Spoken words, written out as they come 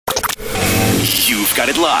You've got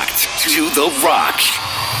it locked to The Rock.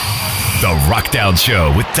 The RockDown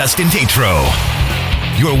Show with Dustin Tatro.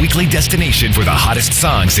 Your weekly destination for the hottest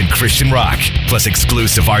songs in Christian rock, plus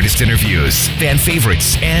exclusive artist interviews, fan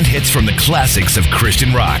favorites, and hits from the classics of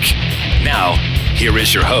Christian rock. Now, here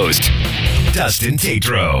is your host, Dustin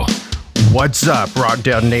Tatro. What's up,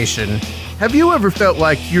 RockDown Nation? Have you ever felt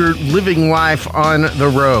like you're living life on the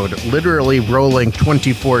road, literally rolling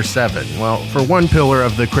 24/7? Well, for one pillar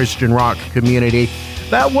of the Christian rock community,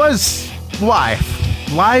 that was life.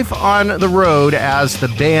 Life on the road as the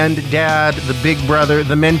band dad, the big brother,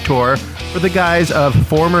 the mentor for the guys of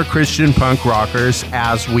former Christian punk rockers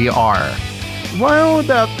as we are. While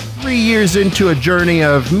about 3 years into a journey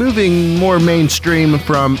of moving more mainstream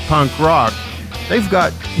from punk rock, they've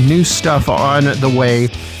got new stuff on the way,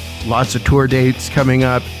 lots of tour dates coming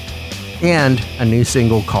up, and a new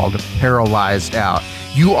single called Paralyzed out.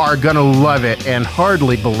 You are gonna love it and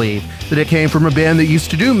hardly believe that it came from a band that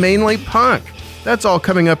used to do mainly punk. That's all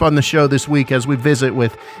coming up on the show this week as we visit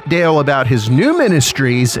with Dale about his new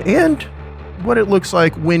ministries and what it looks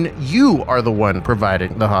like when you are the one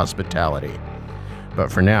providing the hospitality.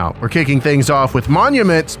 But for now, we're kicking things off with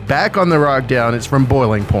Monuments back on the RockDown. It's from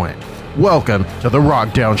Boiling Point. Welcome to the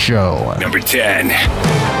RockDown Show. Number 10.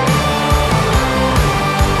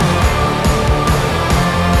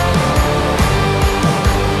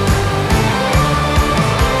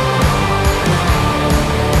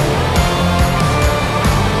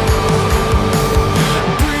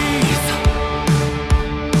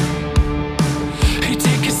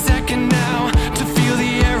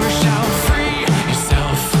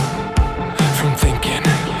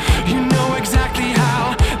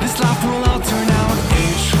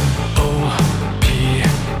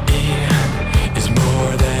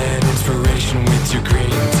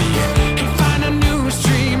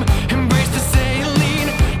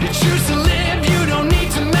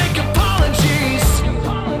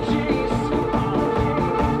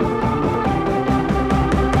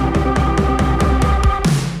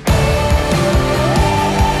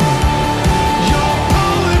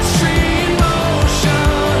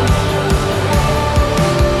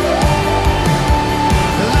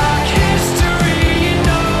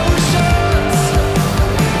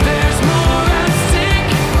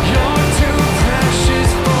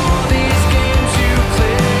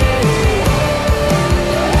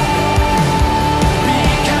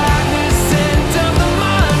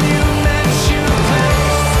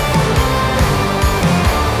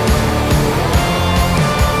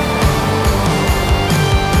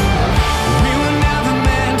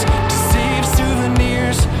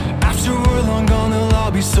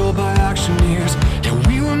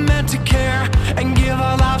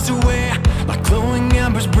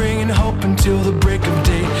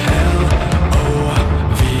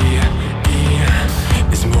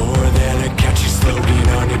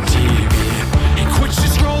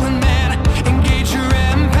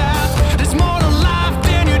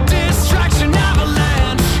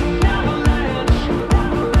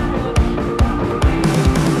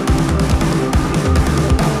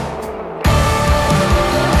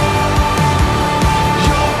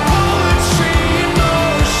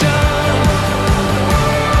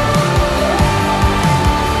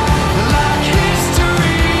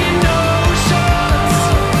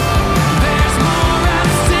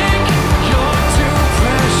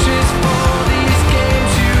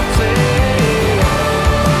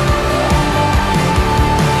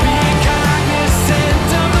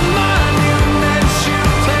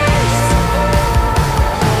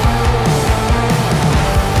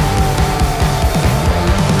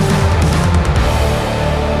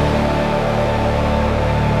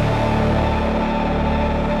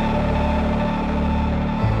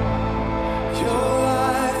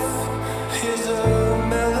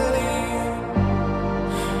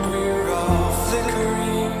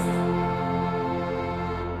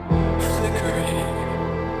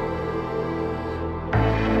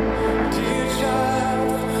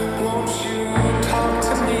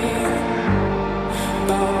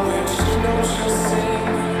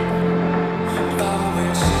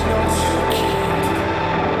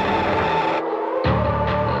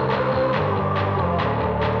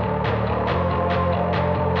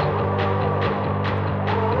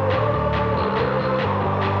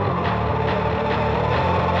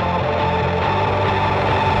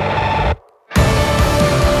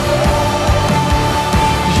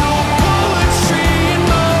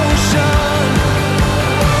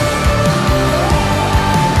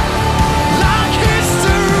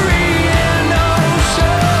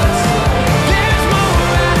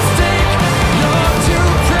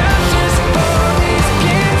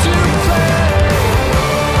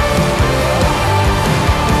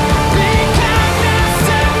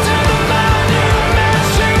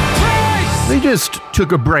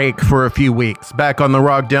 took a break for a few weeks. Back on the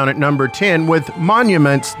RockDown at number 10 with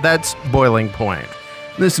Monuments, that's Boiling Point.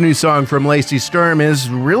 This new song from Lacey Sturm is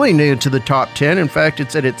really new to the top 10. In fact,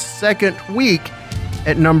 it's at its second week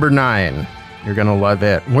at number 9. You're going to love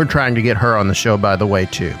it. We're trying to get her on the show, by the way,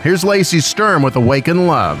 too. Here's Lacey Sturm with Awaken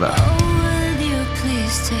Love. Oh, will you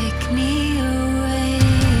please take me away?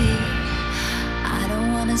 I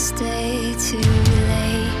don't want to stay too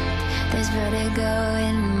late. There's vertigo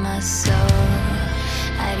in my soul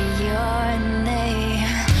at your name.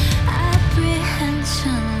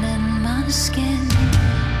 Apprehension in my skin,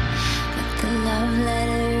 but the love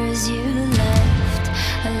letters you left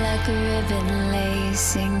are like a ribbon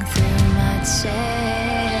lacing through my chest.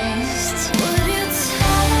 Would you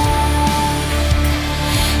take,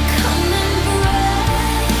 come and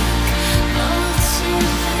break,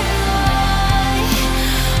 multiply,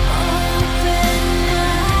 open my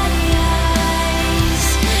eyes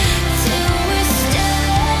till we're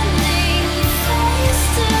standing face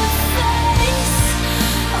to face,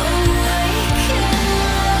 awaken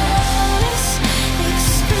love's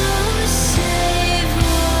exclusive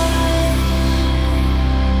one.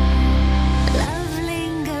 Love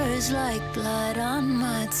lingers like blood on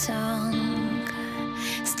my tongue,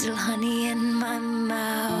 still honey in my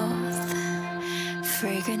mouth,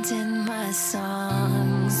 fragrant in my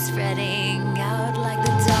song, spreading out like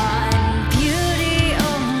the dawn. Beauty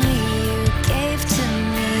only you gave to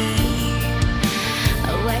me,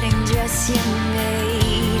 a wedding dress you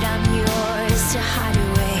made. I'm yours to hide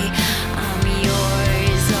away, I'm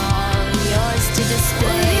yours, all yours to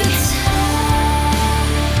display.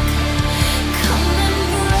 Come and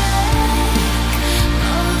break,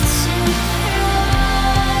 multiply,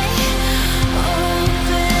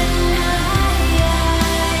 open my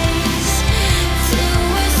eyes till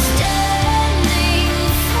we're standing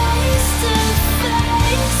face to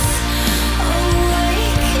face,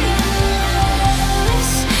 awaken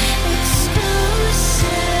love's exclusive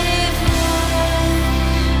one.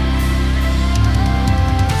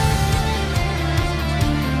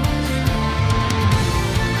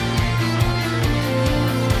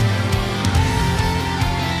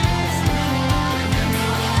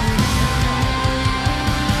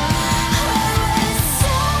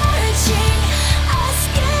 Searching,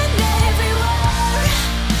 asking everywhere,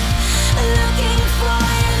 looking for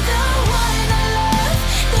the one I love,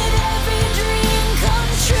 that every dream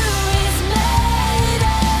come true is made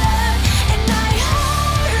of. And I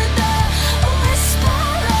heard the whisper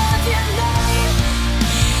of your name,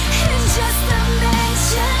 and just the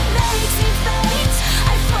mention makes me faint.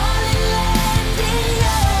 I fall and land in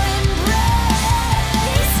your embrace,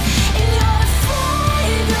 in your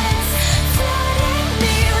fragrance, flooding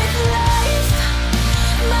me with life.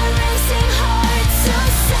 My racing heart so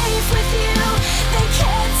safe with you, they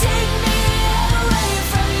can't take me away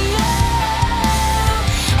from you.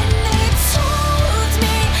 And they told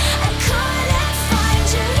me I couldn't find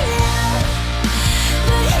you here,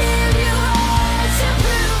 but here you are to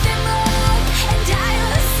prove them wrong, and I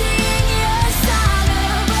will sing your song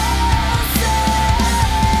of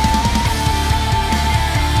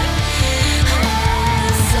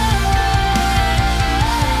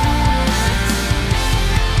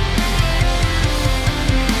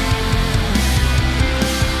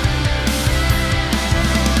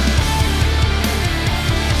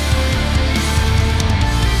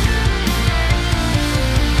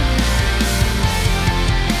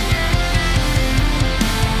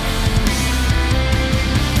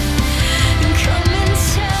come and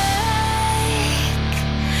take,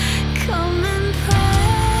 come and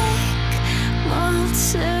break,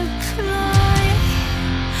 multiply,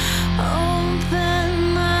 open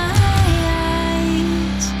my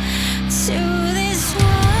eyes to this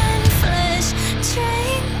one flesh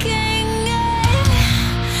drinking in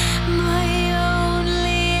my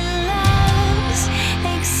only love's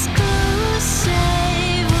exclusive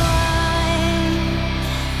one.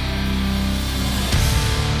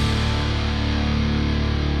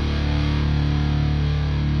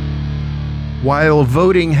 While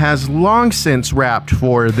voting has long since wrapped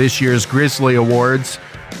for this year's Grizzly Awards,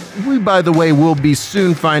 we, by the way, will be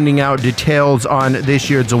soon finding out details on this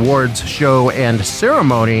year's awards show and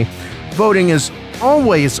ceremony. Voting is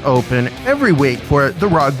always open every week for the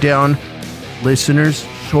RockDown Listener's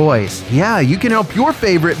Choice. Yeah, you can help your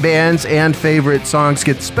favorite bands and favorite songs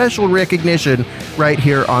get special recognition right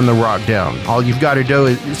here on the RockDown. All you've got to do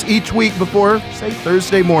is each week before, say,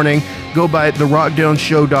 Thursday morning, go by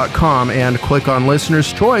therockdownshow.com and click on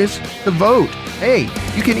Listener's Choice to vote. Hey,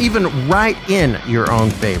 you can even write in your own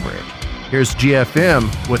favorite. Here's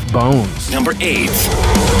GFM with Bones. Number 8.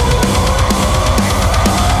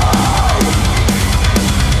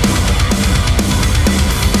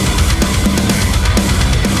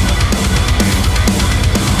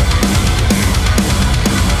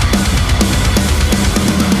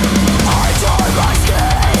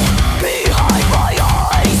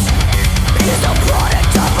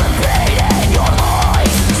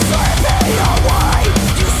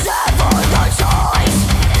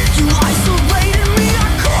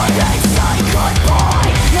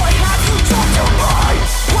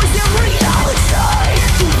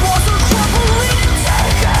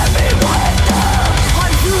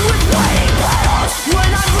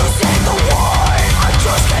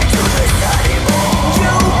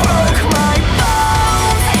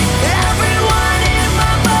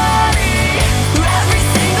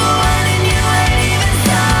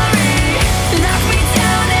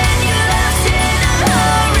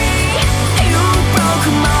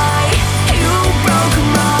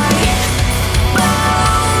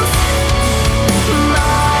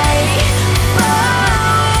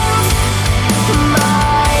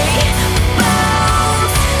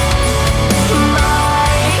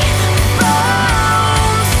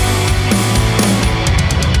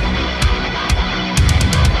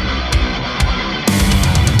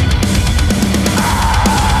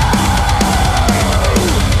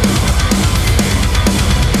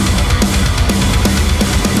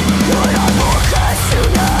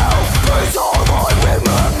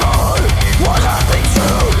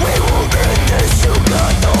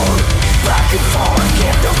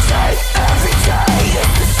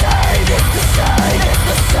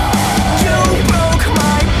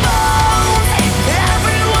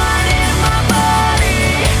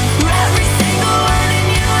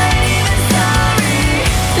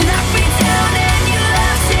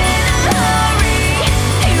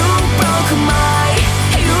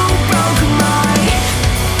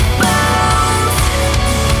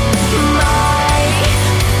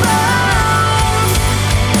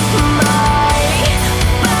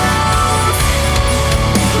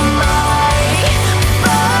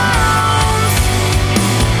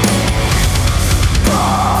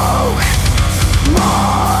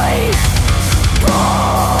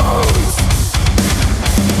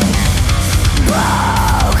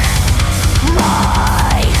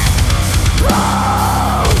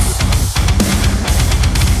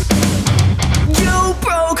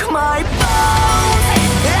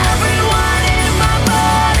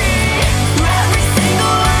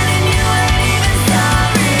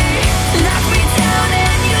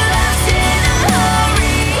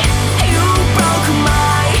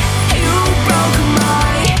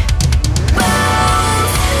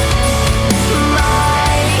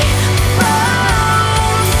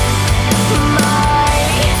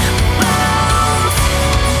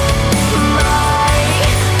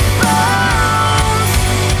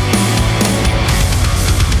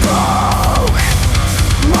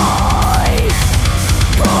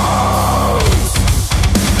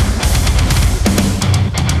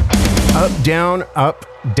 down, up,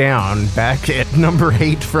 down, back at number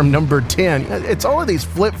 8 from number 10. It's all of these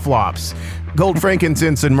flip-flops. Gold,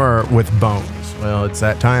 frankincense, and myrrh with bones. Well, it's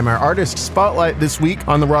that time. Our artist spotlight this week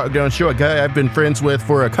on the RockDown Show, a guy I've been friends with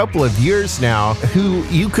for a couple of years now, who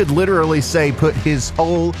you could literally say put his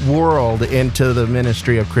whole world into the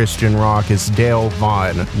ministry of Christian rock, is Dale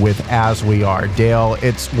Vaughn with As We Are. Dale,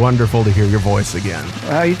 it's wonderful to hear your voice again.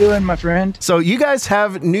 How you doing, my friend? So you guys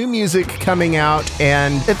have new music coming out,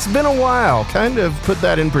 and it's been a while. Kind of put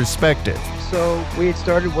that in perspective. So we had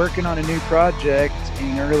started working on a new project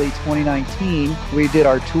in early 2019. We did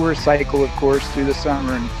our tour cycle, of course, through the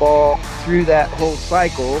summer and fall. Through that whole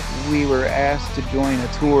cycle, we were asked to join a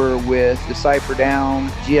tour with Decipher Down,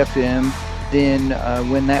 GFM. Then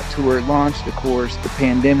when that tour launched, of course, the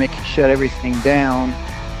pandemic shut everything down.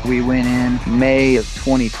 We went in May of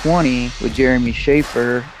 2020 with Jeremy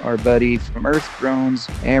Schaefer, our buddy from Earth Drones,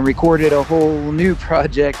 and recorded a whole new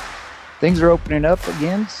project. Things are opening up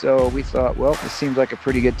again, so we thought, well, this seems like a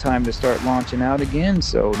pretty good time to start launching out again,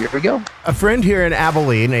 so here we go. A friend here in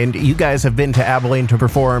Abilene, and you guys have been to Abilene to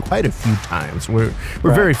perform quite a few times. We're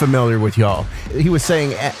very familiar with y'all. He was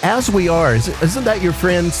saying, As We Are, isn't that your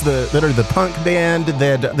friends that are the punk band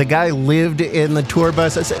that the guy lived in the tour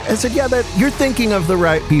bus? I said, yeah, you're thinking of the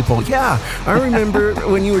right people. Yeah, I remember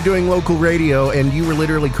when you were doing local radio and you were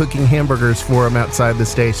literally cooking hamburgers for him outside the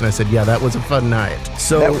station. I said, yeah, that was a fun night.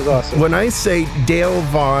 So that was awesome. When I say Dale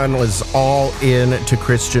Vaughn was all in to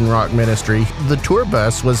Christian rock ministry, the tour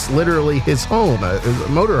bus was literally his home, a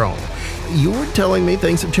motorhome. You were telling me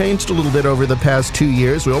things have changed a little bit over the past 2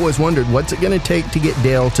 years. We always wondered, what's it going to take to get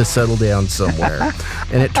Dale to settle down somewhere?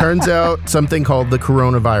 And it turns out something called the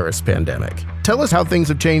coronavirus pandemic. Tell us how things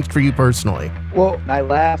have changed for you personally. Well, I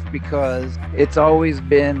laugh because it's always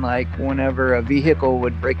been like whenever a vehicle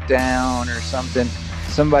would break down or something,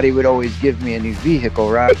 somebody would always give me a new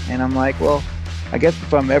vehicle, right? And I'm like, well, I guess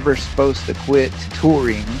if I'm ever supposed to quit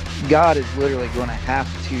touring, God is literally going to have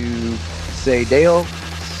to say, Dale,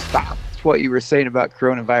 stop. It's what you were saying about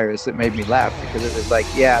coronavirus that made me laugh, because it was like,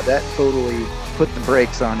 yeah, that totally put the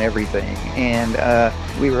brakes on everything. And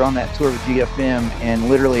we were on that tour with GFM, and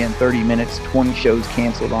literally in 30 minutes, 20 shows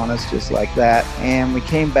canceled on us just like that. And we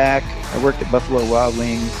came back. I worked at Buffalo Wild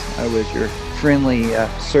Wings. I was your friendly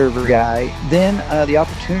server guy. Then the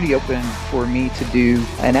opportunity opened for me to do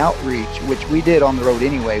an outreach, which we did on the road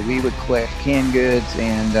anyway. We would collect canned goods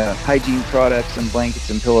and hygiene products and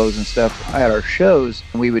blankets and pillows and stuff at our shows,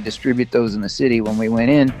 and we would distribute those in the city when we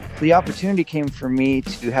went in. The opportunity came for me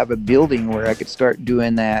to have a building where I could start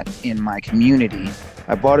doing that in my community.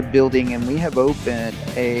 I bought a building, and we have opened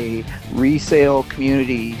a resale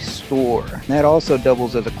community store. That also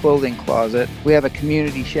doubles as a clothing closet. We have a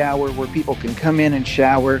community shower where people can come in and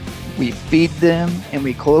shower. We feed them and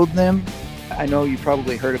we clothe them. I know you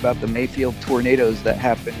probably heard about the Mayfield tornadoes that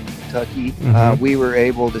happened in Kentucky. Mm-hmm. We were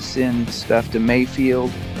able to send stuff to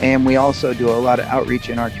Mayfield, and we also do a lot of outreach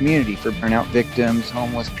in our community for burnout victims,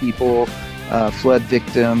 homeless people, flood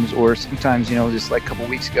victims, or sometimes, just like a couple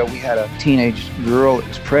weeks ago, we had a teenage girl that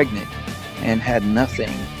was pregnant and had nothing,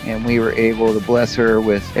 and we were able to bless her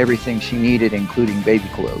with everything she needed, including baby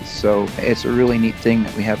clothes. So it's a really neat thing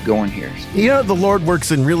that we have going here. The Lord works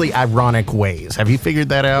in really ironic ways. Have you figured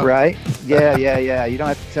that out? Right? Yeah. You don't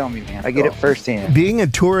have to tell me, man. I get it firsthand. Being a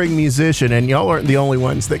touring musician, and y'all aren't the only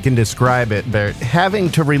ones that can describe it, but having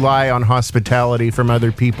to rely on hospitality from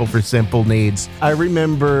other people for simple needs. I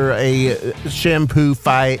remember a shampoo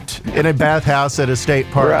fight in a bathhouse at a state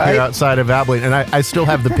park here outside of Abilene, and I still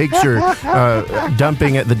have the picture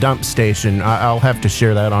dumping at the dump station. I'll have to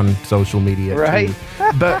share that on social media too.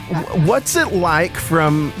 But what's it like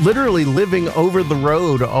from literally living over the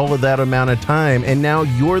road all of that amount of time, and now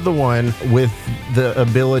you're the one with the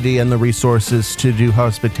ability and the resources to do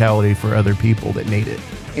hospitality for other people that need it?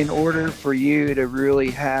 In order for you to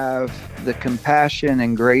really have the compassion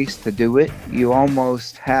and grace to do it, you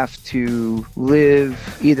almost have to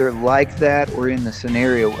live either like that or in the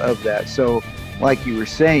scenario of that. So like you were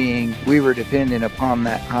saying, we were dependent upon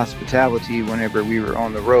that hospitality whenever we were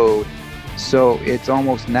on the road. So it's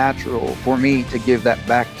almost natural for me to give that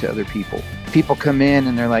back to other people. People come in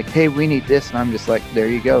and they're like, hey, we need this. And I'm just like, there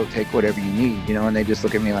you go, take whatever you need, and they just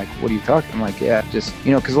look at me like, what are you talking? I'm like, yeah, just,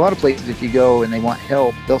 because a lot of places, if you go and they want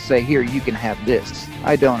help, they'll say, here, you can have this.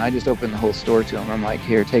 I don't. I just open the whole store to them. I'm like,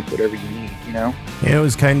 here, take whatever you need. you know? It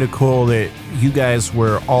was kind of cool that you guys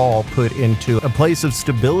were all put into a place of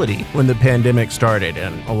stability when the pandemic started.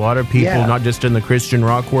 And a lot of people, Yeah. not just in the Christian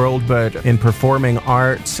rock world, but in performing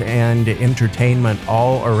arts and entertainment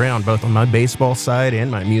all around, both on my baseball side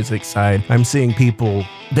and my music side, I'm seeing people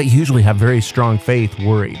that usually have very strong faith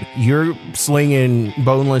worried. You're slinging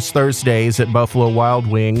Boneless Thursdays at Buffalo Wild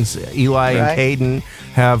Wings. Eli and Right. Caden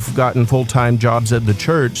have gotten full-time jobs at the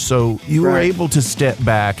church, so you were Right. able to step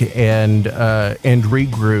back and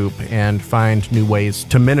regroup and find new ways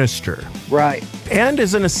to minister. Right. And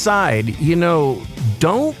as an aside,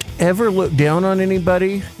 don't ever look down on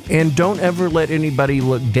anybody, and don't ever let anybody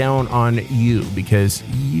look down on you, because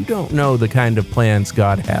you don't know the kind of plans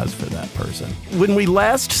God has for that person. When we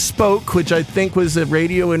last spoke, which I think was a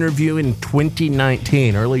radio interview in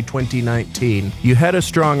 2019, early 2019, you had a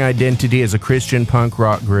strong identity as a Christian punk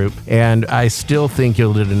rock group, and I still think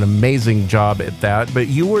you did an amazing job at that, but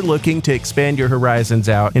you were looking to expand your horizons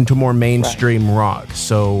out into more mainstream rock.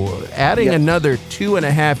 So adding Yes. another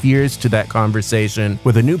 2.5 years to that conversation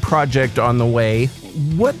with a new project on the way,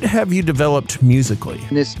 what have you developed musically?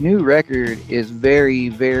 This new record is very,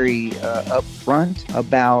 very upfront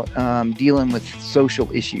about dealing with social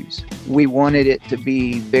issues. We wanted it to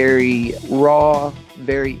be very raw,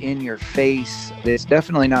 very in your face. It's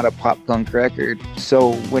definitely not a pop punk record.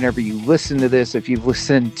 So whenever you listen to this, if you've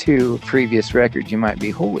listened to previous records, you might be,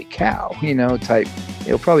 holy cow, type.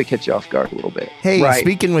 It'll probably catch you off guard a little bit. Hey, Right.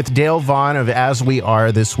 speaking with Dale Vaughn of As We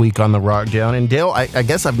Are this week on the RockDown. And Dale, I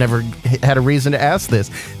guess I've never had a reason to ask this.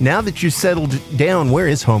 Now that you settled down, where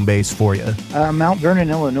is home base for you? Mount Vernon,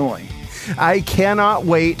 Illinois. I cannot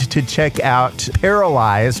wait to check out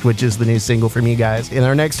Paralyzed, which is the new single from you guys, in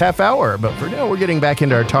our next half hour. But for now, we're getting back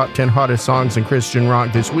into our top 10 hottest songs in Christian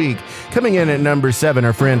rock this week. Coming in at number 7,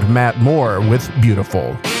 our friend Matt Moore with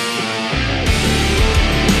Beautiful.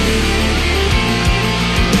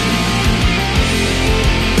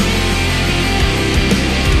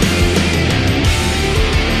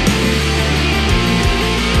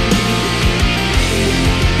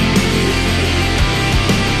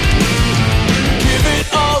 Give it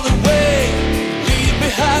all away. Leave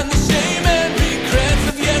behind the shame and regrets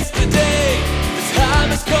of yesterday. The time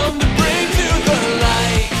has come to bring to the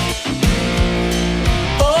light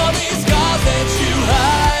all these scars that you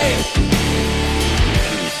hide.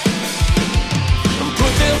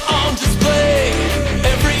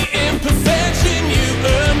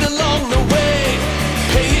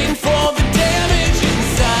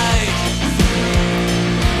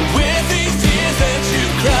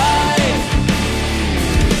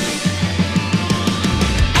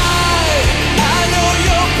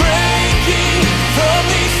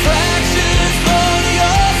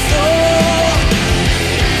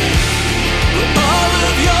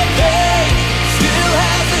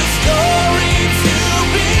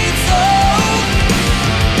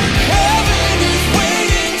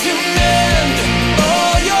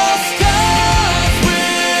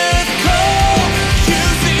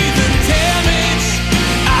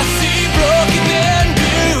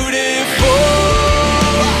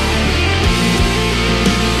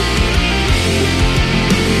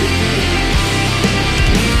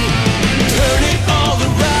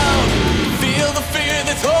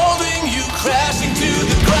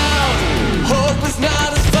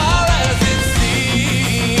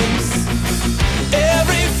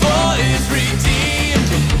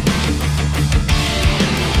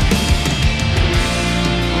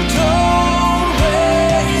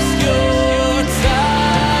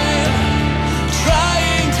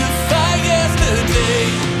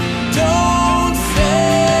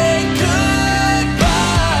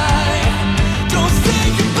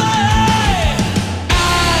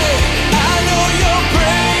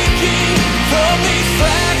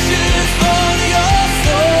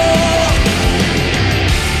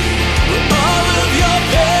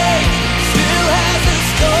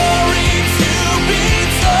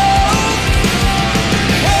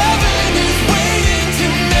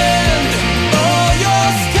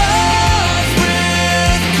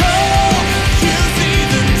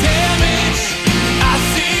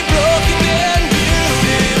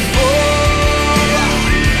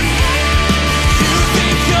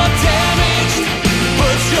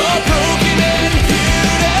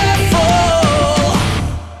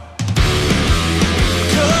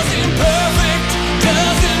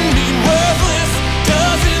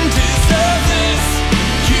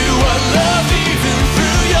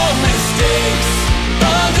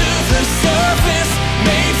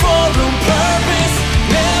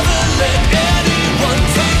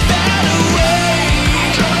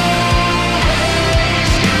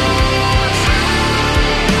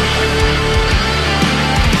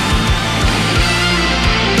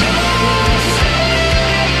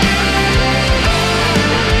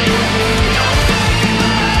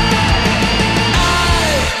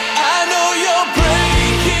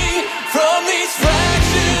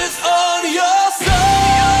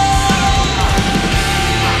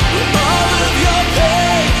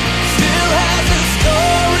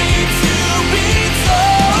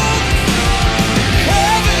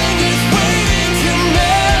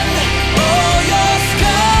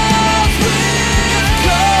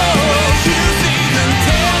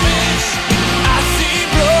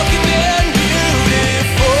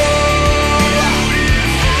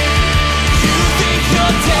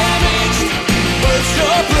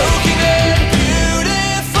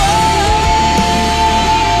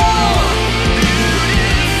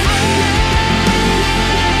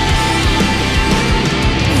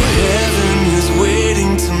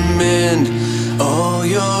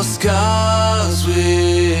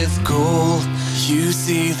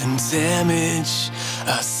 and damage.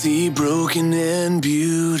 I see broken and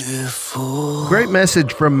beautiful. Great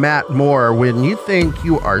message from Matt Moore. When you think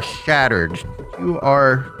you are shattered, you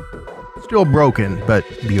are still broken, but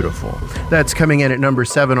beautiful. That's coming in at number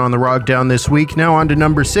 7 on the RockDown this week. Now on to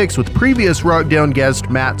number 6 with previous RockDown guest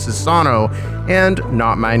Matt Sassano and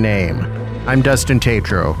Not My Name. I'm Dustin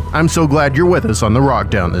Tatro. I'm so glad you're with us on the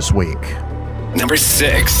RockDown this week. Number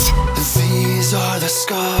 6. These are the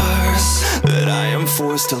scars that I am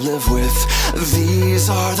forced to live with. These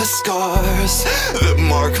are the scars that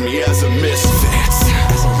mark me as a misfit.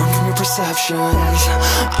 As I run from your perceptions,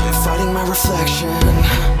 I'm fighting my reflection.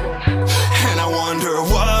 And I wonder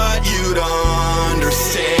what you'd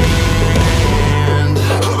understand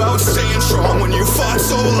about staying strong when you fought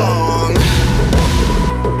so long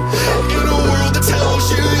in a world that tells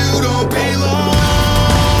you you don't belong.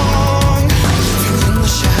 Living in the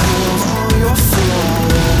shadow of all your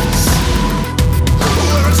flaws,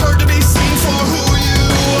 where it's hard to be seen for who you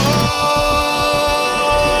are.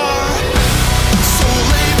 So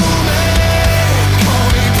label me, call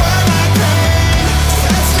me by my pain.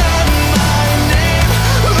 That's not my name,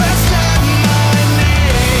 that's not my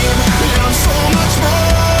name. And I'm so much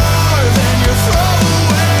more than your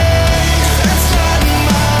throwaway. That's not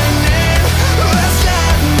my name, that's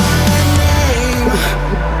not my name.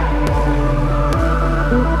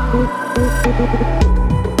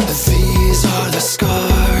 These are the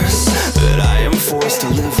scars that I am forced to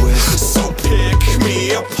live with. So pick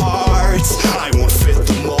me apart, I won't fit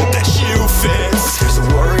the mold that you fit. There's a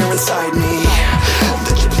warrior inside me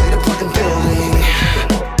that you played a part in building,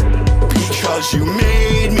 because you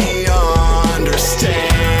made me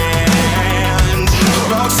understand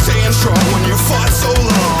about staying strong when you fought so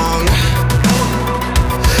long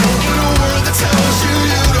in a world that tells you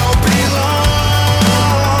you don't belong.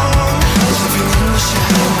 Living in the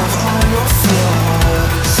shadow of all your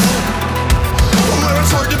flaws, where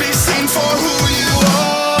it's hard to be seen for who you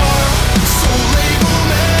are. So label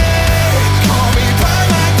me, call me by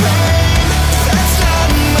my pain. That's not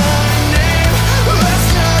my name, that's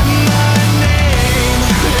not my name.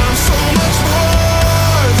 And I'm so much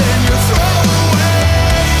more than your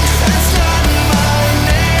throwaway. That's not my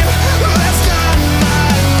name, that's not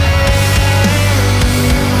my name.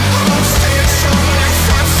 I'm staying strong when you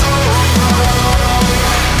fought so long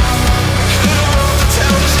in a world that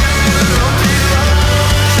tells you you don't belong.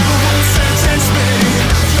 You won't sentence me,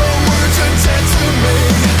 your words are dead to me.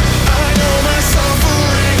 I know my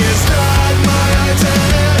suffering is not my identity.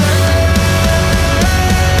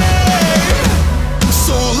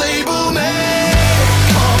 So label me,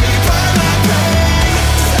 call me by my pain.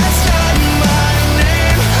 That's not my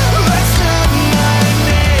name, that's not my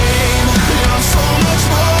name. And I'm so much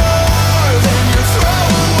more than your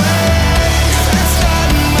throwaway. That's not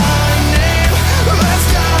my name, that's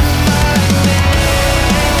not my name.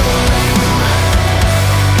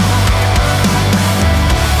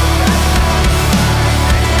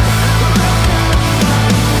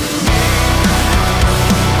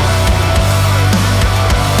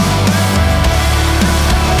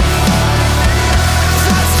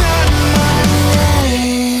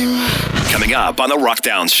 Coming up on the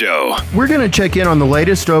RockDown Show. We're going to check in on the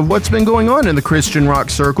latest of what's been going on in the Christian rock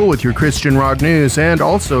circle with your Christian rock news, and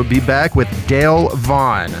also be back with Dale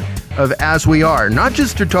Vaughn of As We Are, not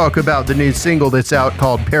just to talk about the new single that's out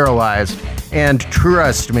called Paralyzed, and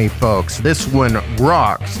trust me folks, this one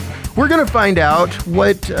rocks. We're going to find out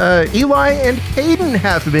what Eli and Caden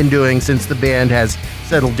have been doing since the band has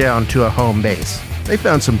settled down to a home base. They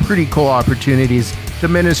found some pretty cool opportunities to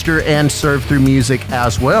minister and serve through music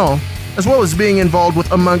as well as being involved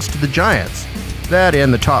with Amongst the Giants. That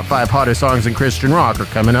and the top 5 hottest songs in Christian rock are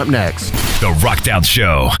coming up next. The RockDown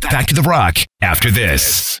Show. Back to the rock after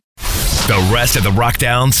this. The rest of the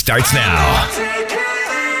RockDown starts now.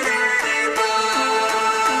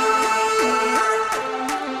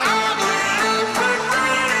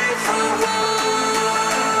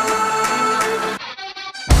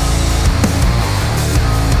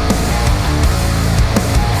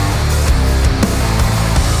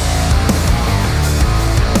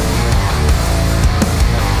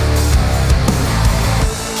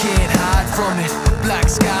 Can't hide from it. Black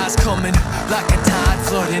skies coming like a tide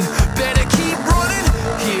flooding. Better keep running.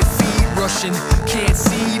 Hear feet rushing. Can't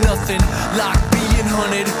see nothing. Like being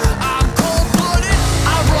hunted. I'm cold-blooded.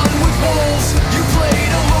 I run with wolves. You play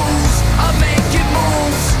to lose. I'm making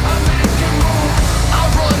moves. I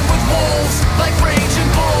run with wolves like raging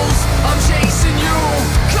bulls. I'm chasing you.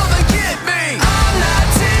 Come and get me. I'm not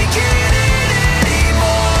taking it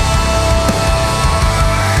anymore.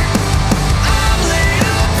 I'm laid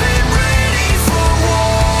up and ready for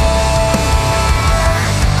war.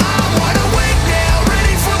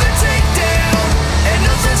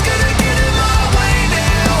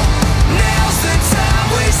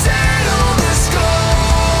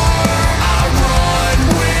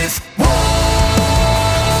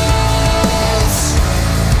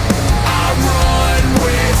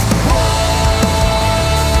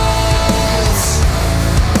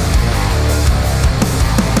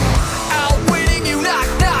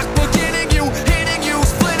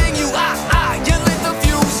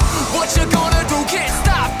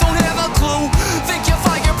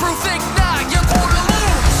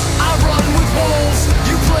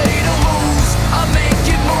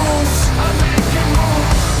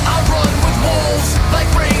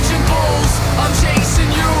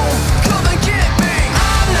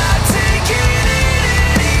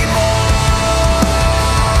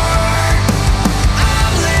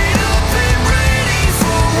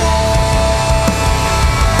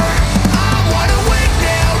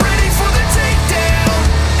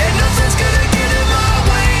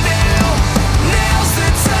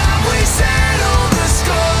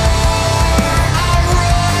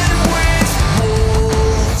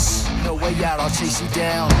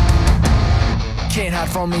 can't hide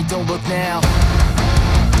from me, don't look now.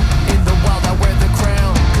 In the wild I wear the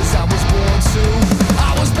crown, 'cause I was born to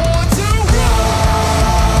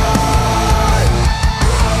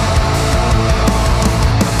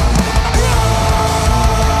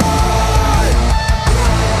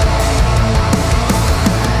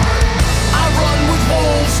I run with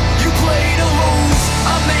wolves, you play to lose,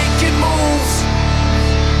 I'm making moves.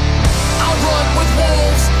 I run with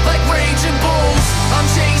wolves like raging bulls, I'm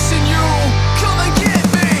chasing you, come and get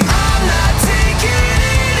me. I'm not taking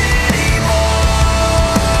it anymore.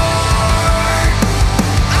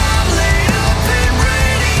 I'm laid up and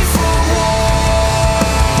ready for war.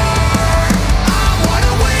 I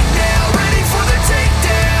wanna win now, ready for the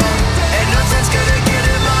takedown, and nothing's gonna get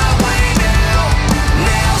in my way now.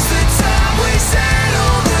 Now's the time we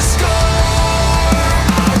settle the score.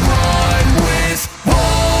 I run with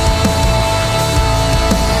wolves.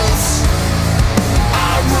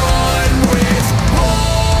 I run with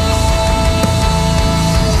wolves.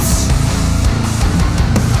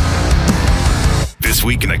 This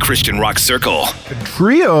week in the Christian rock circle.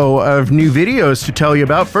 Trio of new videos to tell you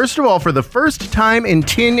about. First of all, for the first time in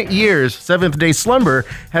 10 years, Seventh Day Slumber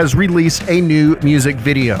has released a new music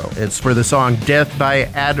video. It's for the song Death by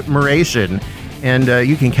Admiration, and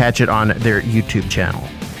you can catch it on their YouTube channel.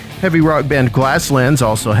 Heavy rock band Glasslands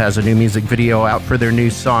also has a new music video out for their new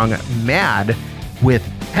song Mad, with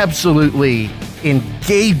absolutely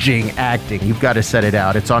engaging acting. You've got to set it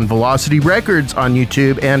out. It's on Velocity Records on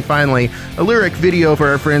YouTube. And finally, a lyric video for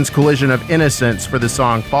our friends Collision of Innocence for the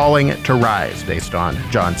song Falling to Rise, based on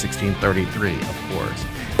John 16:33, of course.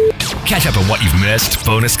 Catch up on what you've missed,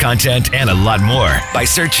 bonus content, and a lot more by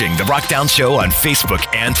searching The RockDown Show on Facebook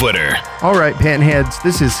and Twitter. All right, Panheads,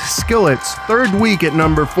 this is Skillet's third week at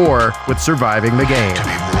number 4 with Surviving the Game. To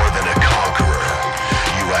be more than a conqueror,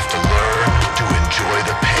 you have to learn to enjoy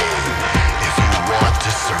the pain if you want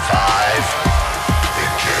to survive the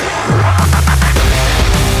game.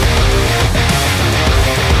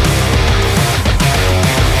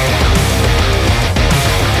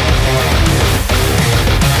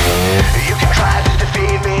 You can try to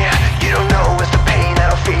defeat me, you don't know it's the pain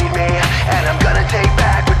that'll feed me, and I'm gonna take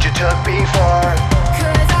back what you took before.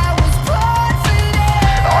 Cause I was born for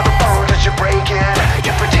this. All the bones that you're breaking,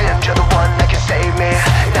 you're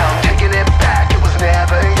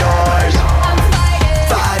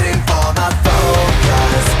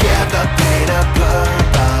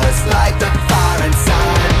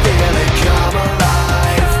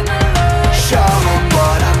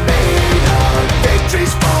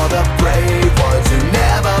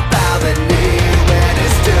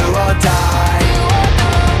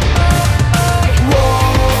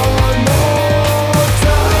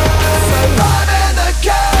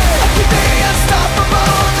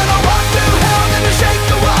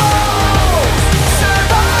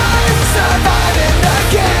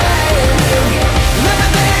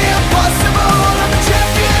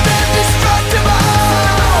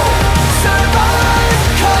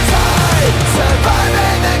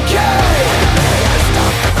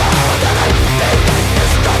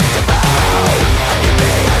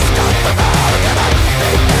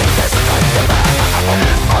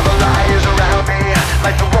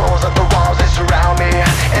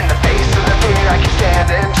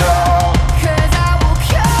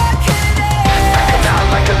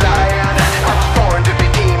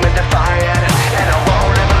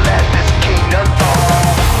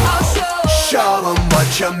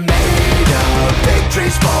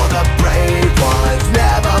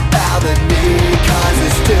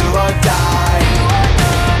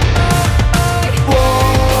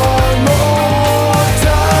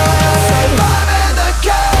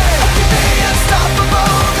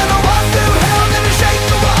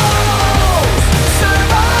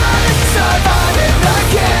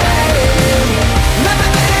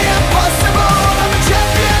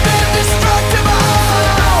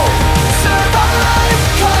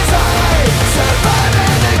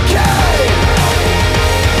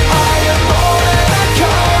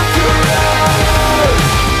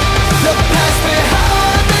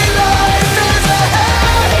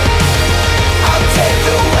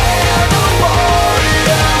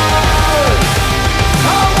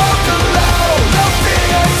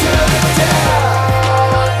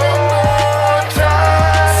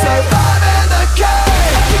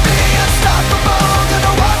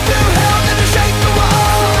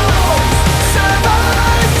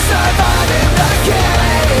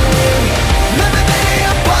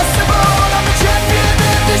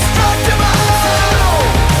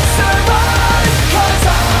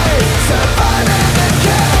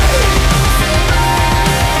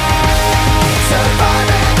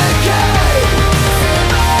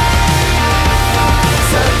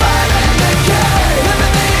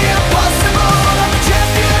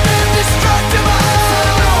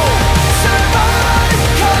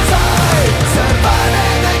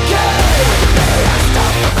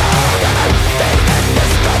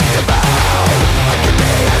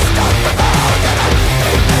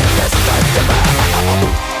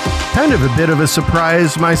kind of a bit of a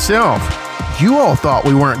surprise myself. You all thought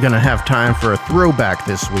we weren't going to have time for a throwback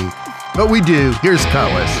this week, but we do. Here's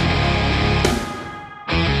Cutlass.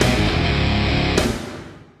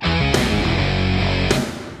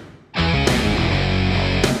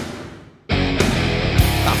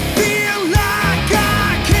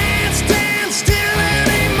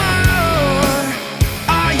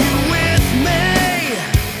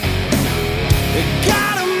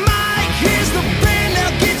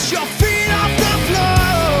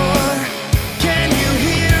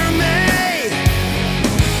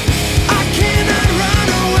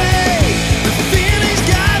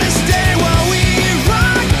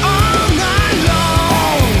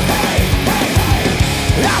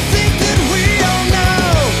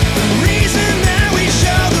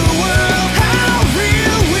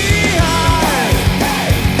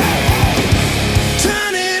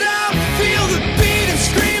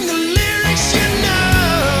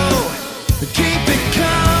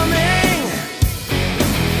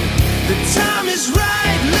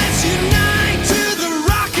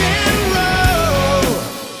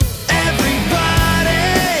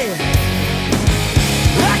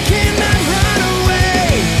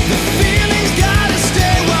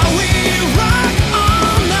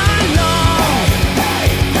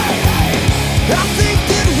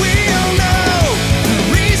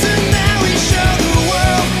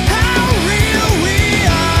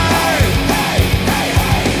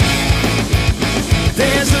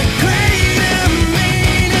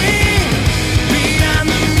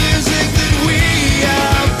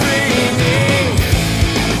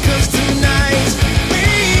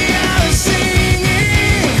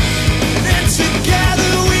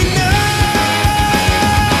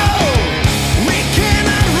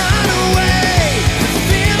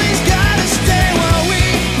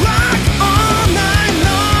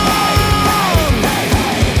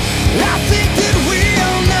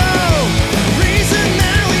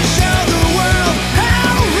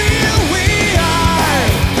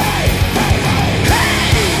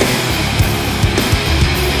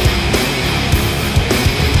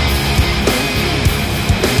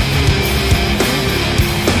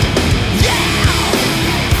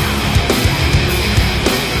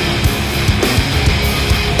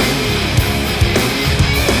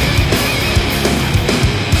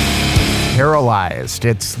 Paralyzed.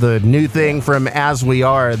 It's the new thing from As We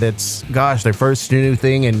Are that's, gosh, their first new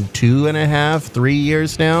thing in 2.5, 3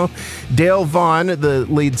 years now. Dale Vaughn, the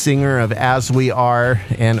lead singer of As We Are,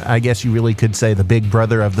 and I guess you really could say the big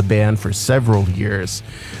brother of the band for several years.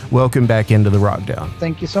 Welcome back into the RockDown.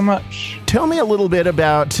 Thank you so much. Tell me a little bit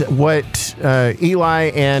about what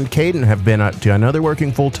Eli and Caden have been up to. I know they're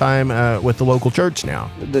working full-time with the local church now.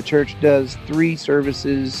 The church does 3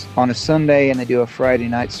 services on a Sunday, and they do a Friday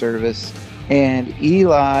night service. And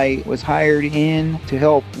Eli was hired in to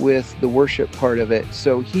help with the worship part of it.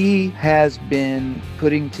 So he has been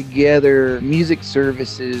putting together music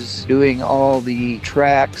services, doing all the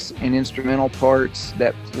tracks and instrumental parts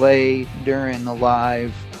that play during the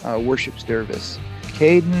live worship service.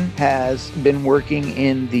 Caden has been working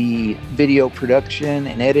in the video production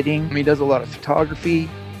and editing. He does a lot of photography.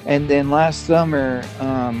 And then last summer,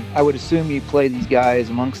 I would assume you play these guys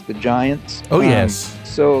Amongst the Giants. Oh, yes.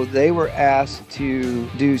 So they were asked to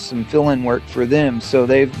do some fill-in work for them. So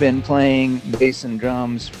they've been playing bass and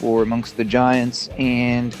drums for Amongst the Giants,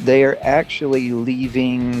 and they are actually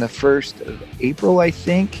leaving the 1st of April, I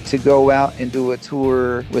think, to go out and do a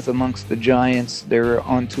tour with Amongst the Giants. They're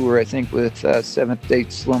on tour, I think, with Seventh Day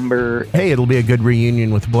Slumber. Hey, it'll be a good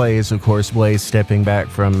reunion with Blaze. Of course, Blaze stepping back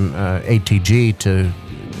from ATG to...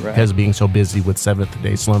 Right. Because being so busy with Seventh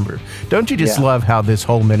Day Slumber. Don't you just love how this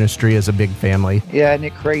whole ministry is a big family? Yeah, isn't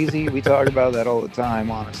it crazy? We talk about that all the time,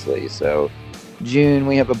 honestly. So June,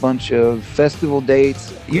 we have a bunch of festival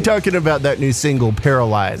dates. You talking about that new single,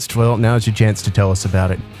 Paralyzed. Well, now's your chance to tell us about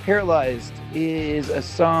it. Paralyzed is a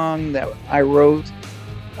song that I wrote.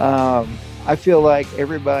 I feel like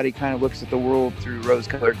everybody kind of looks at the world through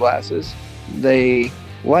rose-colored glasses. They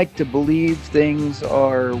like to believe things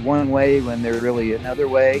are one way when they're really another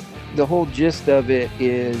way. The whole gist of it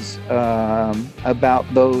is about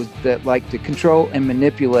those that like to control and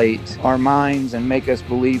manipulate our minds and make us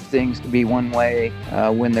believe things to be one way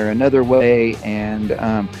when they're another way. And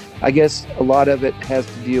I guess a lot of it has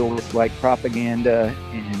to deal with like propaganda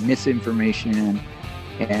and misinformation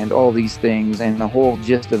and all these things. And the whole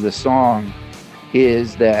gist of the song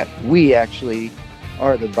is that we actually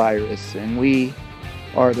are the virus, and we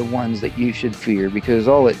are the ones that you should fear, because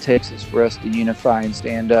all it takes is for us to unify and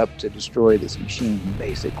stand up to destroy this machine,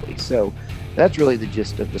 basically. So that's really the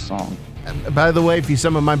gist of the song. By the way, if you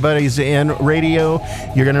some of my buddies in radio,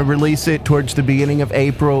 you're going to release it towards the beginning of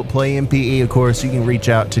April. Play MPE, of course. You can reach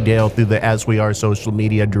out to Dale through the As We Are social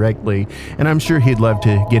media directly, and I'm sure he'd love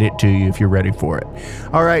to get it to you if you're ready for it.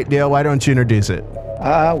 All right, Dale, why don't you introduce it?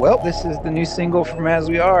 Well, this is the new single from As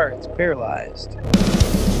We Are. It's Paralyzed.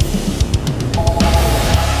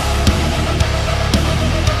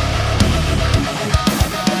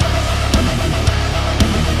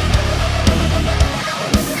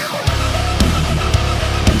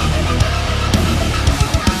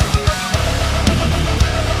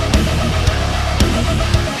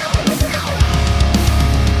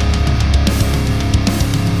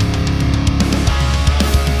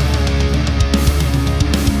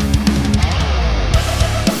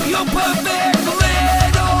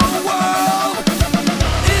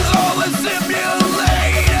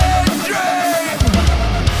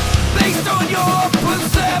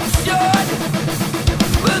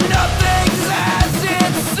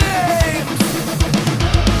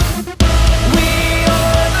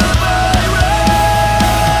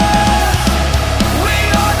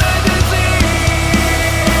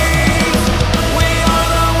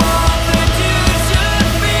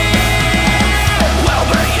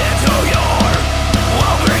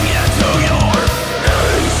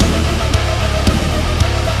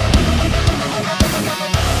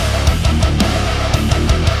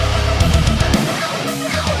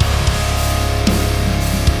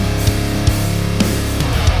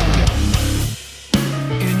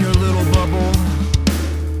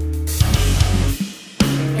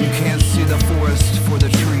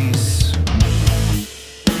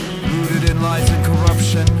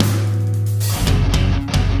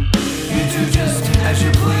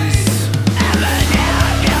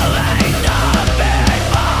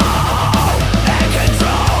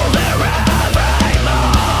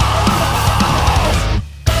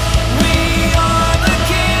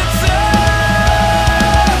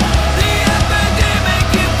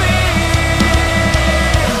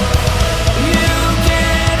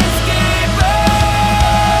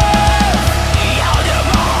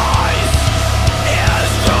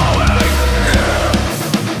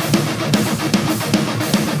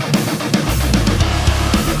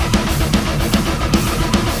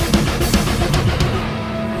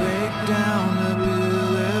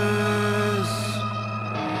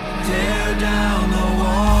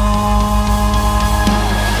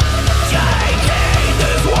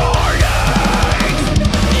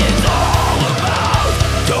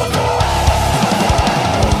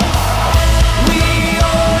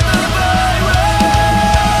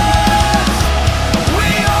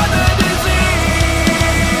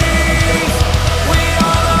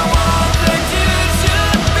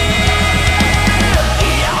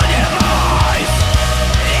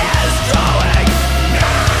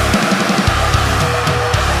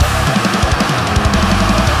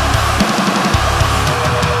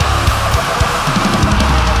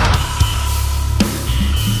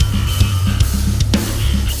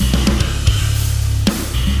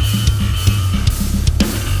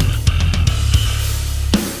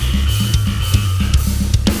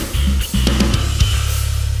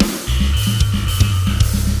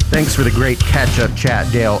 Thanks for the great catch-up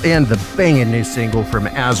chat, Dale, and the banging new single from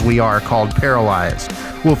As We Are called Paralyzed.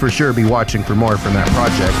 We'll for sure be watching for more from that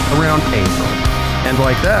project around April. And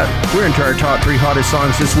like that, we're into our top 3 hottest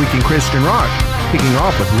songs this week in Christian rock, kicking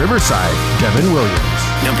off with Riverside, Devin Williams.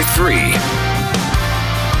 Number 3.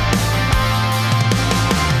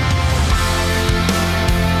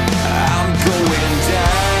 I'm going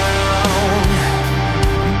down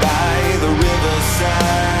by the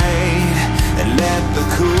riverside and let the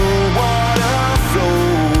cool water flow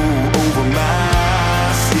over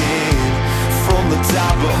my skin, from the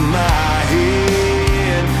top of my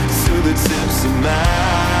head to the tips of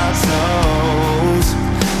my toes.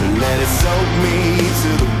 Let it soak me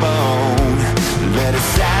to the bone, let it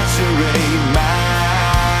saturate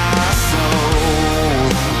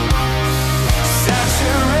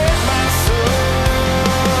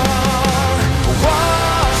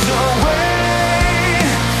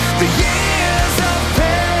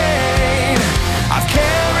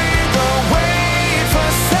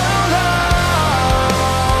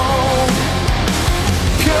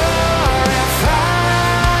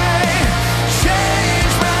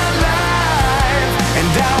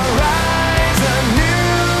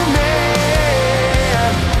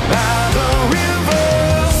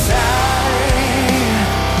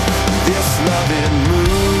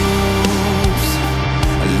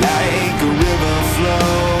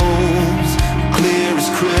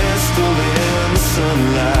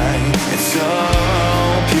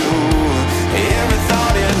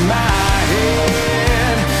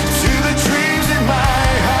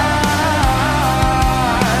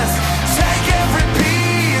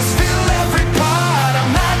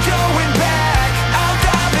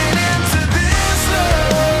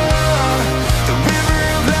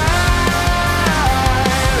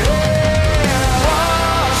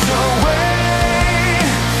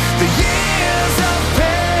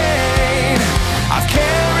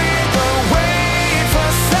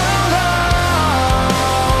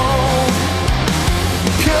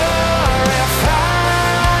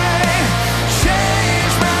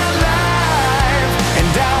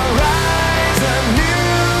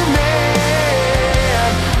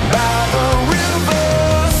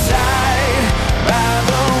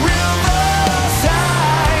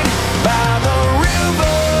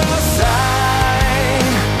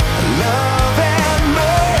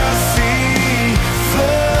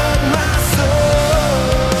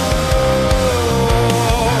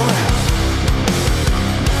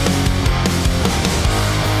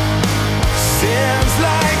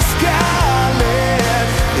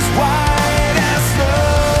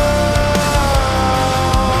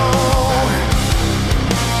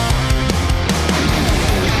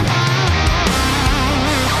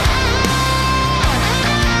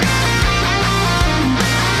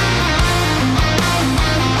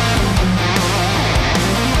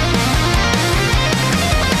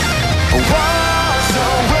wash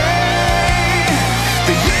away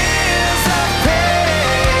the years of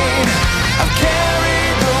pain. I've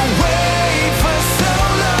carried the weight for so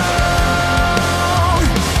long.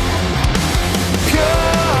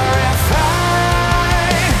 Purified,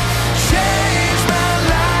 change my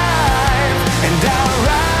life, and I'll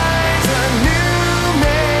rise a new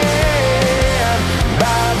man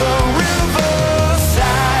by the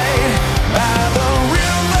riverside, by the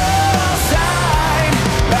riverside,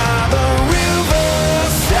 by the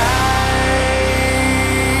riverside.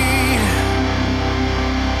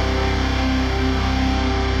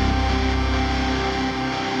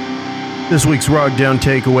 This week's RockDown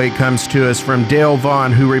takeaway comes to us from Dale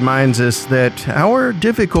Vaughn, who reminds us that our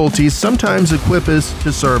difficulties sometimes equip us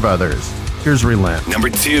to serve others. Here's Relent. Number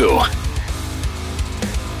 2.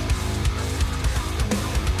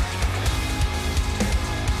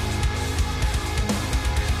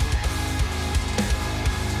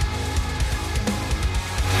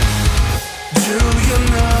 Do you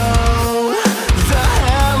know the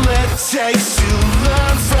hell it takes to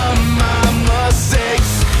learn from my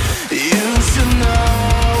mistakes? You should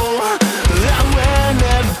know that when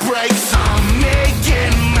it breaks, I'm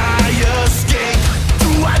making my escape.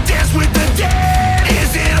 Do I dance with the dead?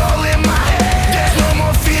 Is it all in my head? There's no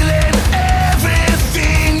more feeling,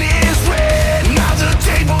 everything is red. Now the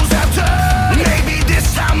tables have turned, maybe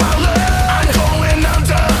this time I'll learn. I'm going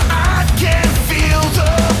under, I can feel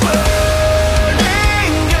the burn.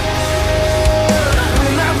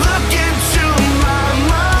 When I look into my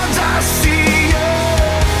mind, I see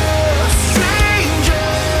a stranger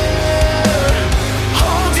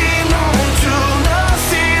holding on to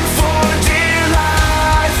nothing for dear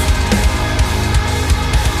life.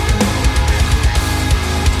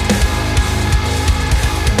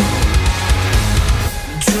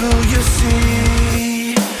 Do you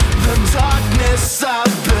see the darkness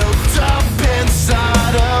I've built up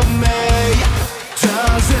inside of me?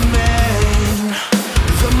 Does it mean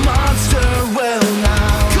the monster will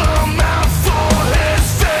now come out for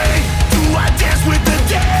his fate? Do I dance with the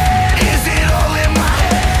dead? Is it all in my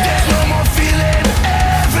head? There's no more feeling,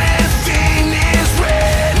 everything is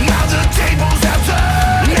red. Now the tables have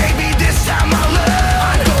turned, maybe this time I'll learn.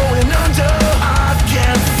 I'm going under, I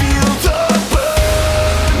can feel the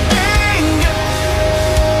burn. Anger.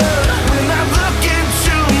 When I look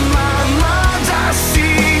into my mind, I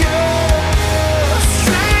see a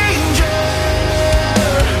stranger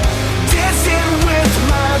dancing with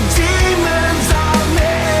my demons. I'm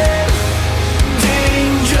in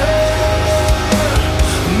danger.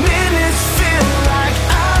 Minutes feel like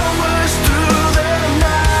hours through the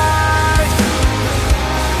night.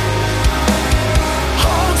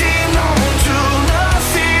 Holding on to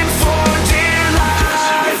nothing for dear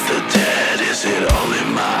life. With the dead, is it all in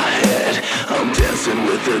my head? I'm dancing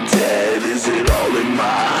with the dead, is it all in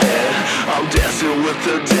my head? I'm dancing with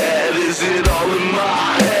the dead, is it all in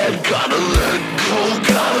my head? Gotta let go,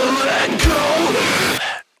 gotta let go.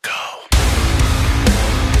 Let go.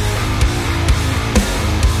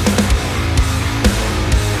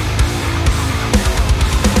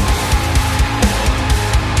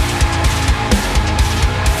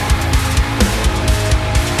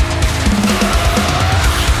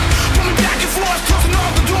 Pulling back and forth, closing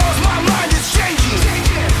all the doors, my mind is changing.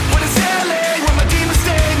 When it's LA, where my demons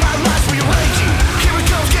stay, my life's rearranging. Here it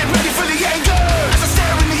comes, get ready for the anger. As I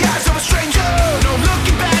stare in the eyes of a stranger, no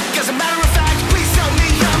looking back, as a matter of fact, please tell me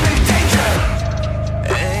I'm in danger.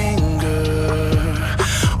 Anger.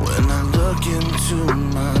 When I look into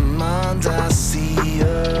my mind, I see a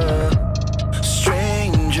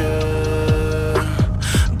stranger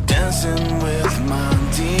dancing with my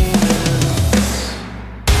demons.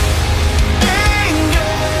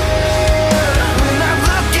 Anger. When I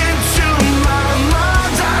look into my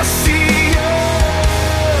mind, I see a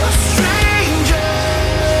stranger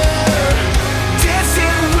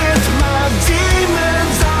dancing with my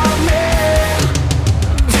demons. I'm in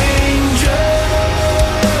danger.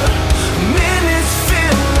 Minutes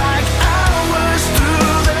feel like hours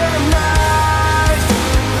through the night.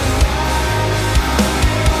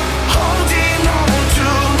 Holding on to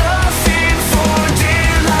nothing for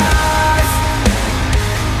dear life.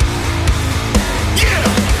 Yeah,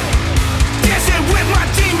 dancing with my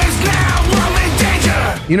demons now. I'm in danger.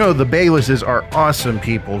 You know, the Baylesses are awesome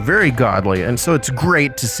people, very godly, and so it's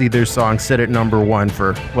great to see their song sit at number 1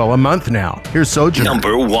 for, well, a month now. Here's Sojourner.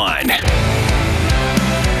 Number 1.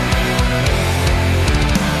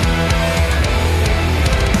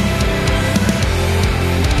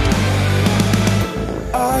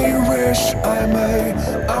 I wish I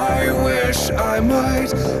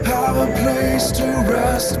might have a place to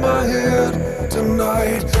rest my head.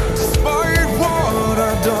 tonight. Despite what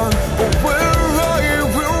I've done, or where I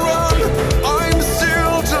will run, I'm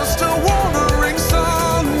still just a wandering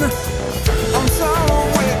son. I'm tired of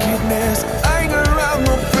wickedness, anger and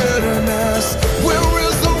no bitterness. Where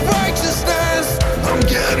is the righteousness? I'm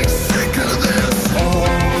getting sick of this. All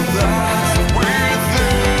that's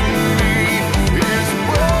within me is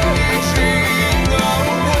waging a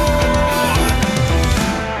war.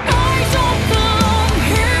 I don't belong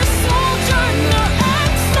here, soldier, no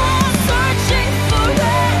exile, searching for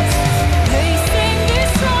rest. Pacing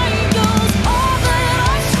these triangles, all that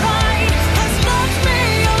I've tried has left me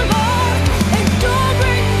alone,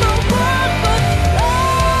 enduring the world but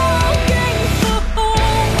longing for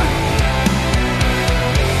home.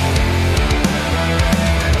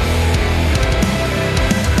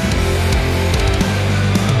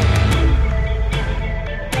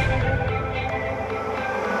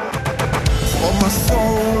 For my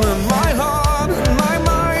soul and my heart and my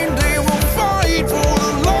mind, they will fight for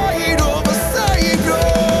the light of a savior.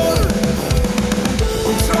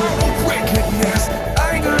 I'm tired of wickedness,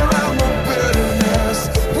 anger and no bitterness.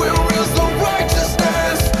 Where is the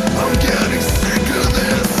righteousness? I'm getting sick of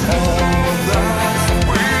this. All that's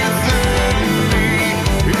within me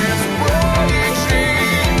is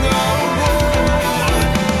waging a war.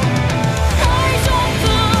 I don't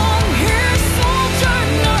belong here, soldier,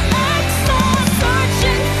 no exile,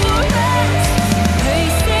 searching for rest.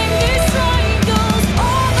 Pacing these triangles,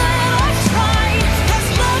 all that I've tried has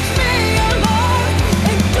left me alone,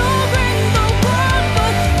 enduring the world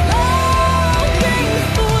but longing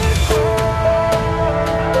for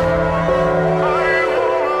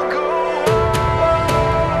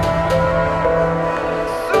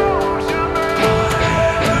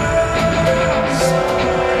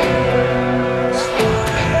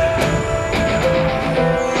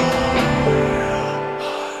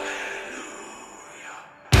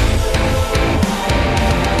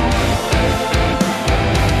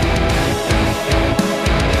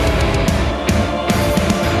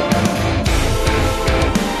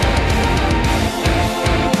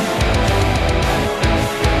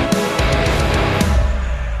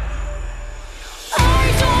I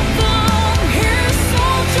don't belong here,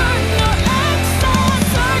 soldier, no exile,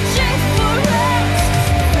 searching for rest.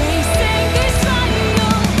 Facing these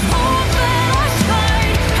triangles, all that I've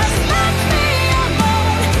tried has left me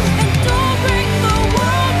alone, enduring the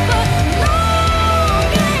world but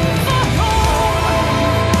longing for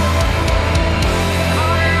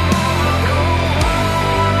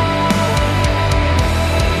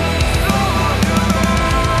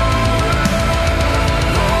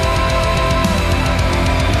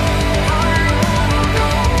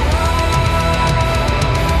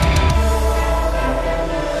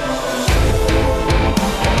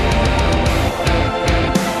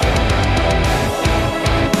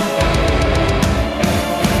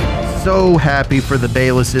So happy for the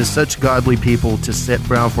Baylesses, such godly people, to sit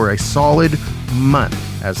down for a solid month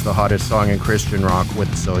as the hottest song in Christian rock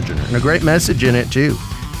with Sojourner. And a great message in it, too.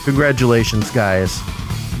 Congratulations, guys.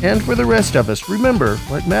 And for the rest of us, remember,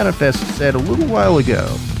 like Manifest said a little while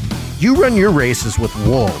ago, you run your races with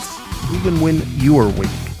wolves, even when you are weak.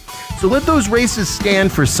 So let those races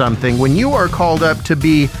stand for something when you are called up to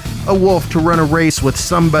be a wolf to run a race with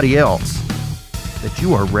somebody else, that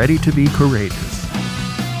you are ready to be courageous.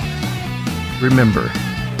 Remember,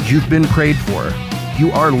 you've been prayed for,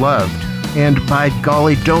 you are loved, and by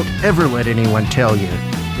golly, don't ever let anyone tell you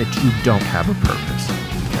that you don't have a purpose,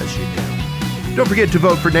 because you do. Don't forget to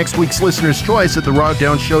vote for next week's Listener's Choice at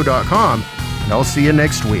therockdownshow.com, and I'll see you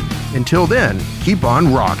next week. Until then, keep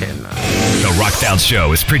on rocking. The RockDown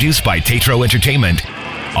Show is produced by Tatro Entertainment.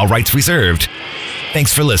 All rights reserved.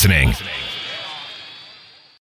 Thanks for listening.